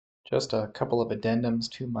Just a couple of addendums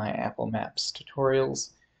to my Apple Maps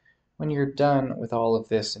tutorials. When you're done with all of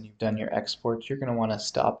this and you've done your exports, you're going to want to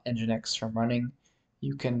stop Nginx from running.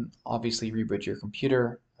 You can obviously reboot your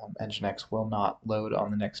computer. Nginx will not load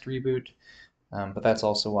on the next reboot, but that's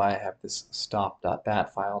also why I have this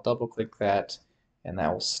stop.bat file. Double-click that, and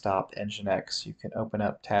that will stop Nginx. You can open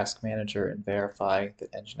up Task Manager and verify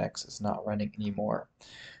that Nginx is not running anymore.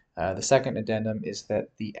 The second addendum is that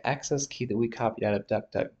the access key that we copied out of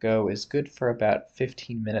DuckDuckGo is good for about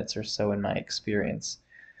 15 minutes or so in my experience.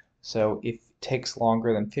 So if it takes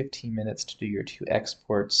longer than 15 minutes to do your two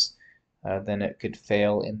exports, then it could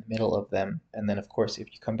fail in the middle of them. And then, of course,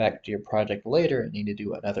 if you come back to your project later and need to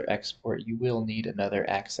do another export, you will need another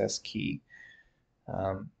access key.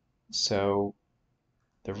 So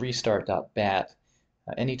the restart.bat,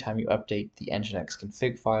 anytime you update the Nginx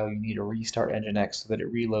config file, you need to restart Nginx so that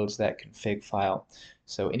it reloads that config file.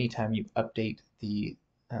 So anytime you update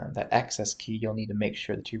that access key, you'll need to make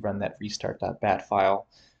sure that you run that restart.bat file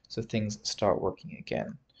so things start working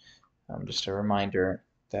again. Just a reminder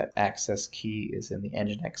that access key is in the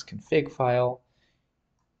Nginx config file.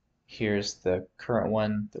 Here's the current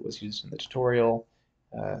one that was used in the tutorial.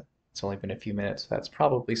 It's only been a few minutes, so that's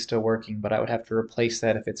probably still working, but I would have to replace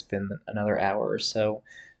that if it's been another hour or so,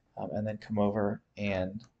 and then come over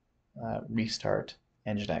and restart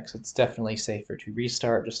Nginx. It's definitely safer to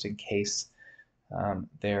restart just in case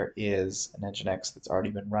there is an Nginx that's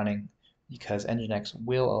already been running, because Nginx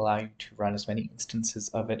will allow you to run as many instances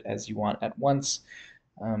of it as you want at once,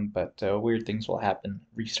 but weird things will happen.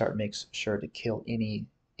 Restart makes sure to kill any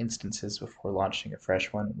instances before launching a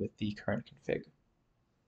fresh one with the current config.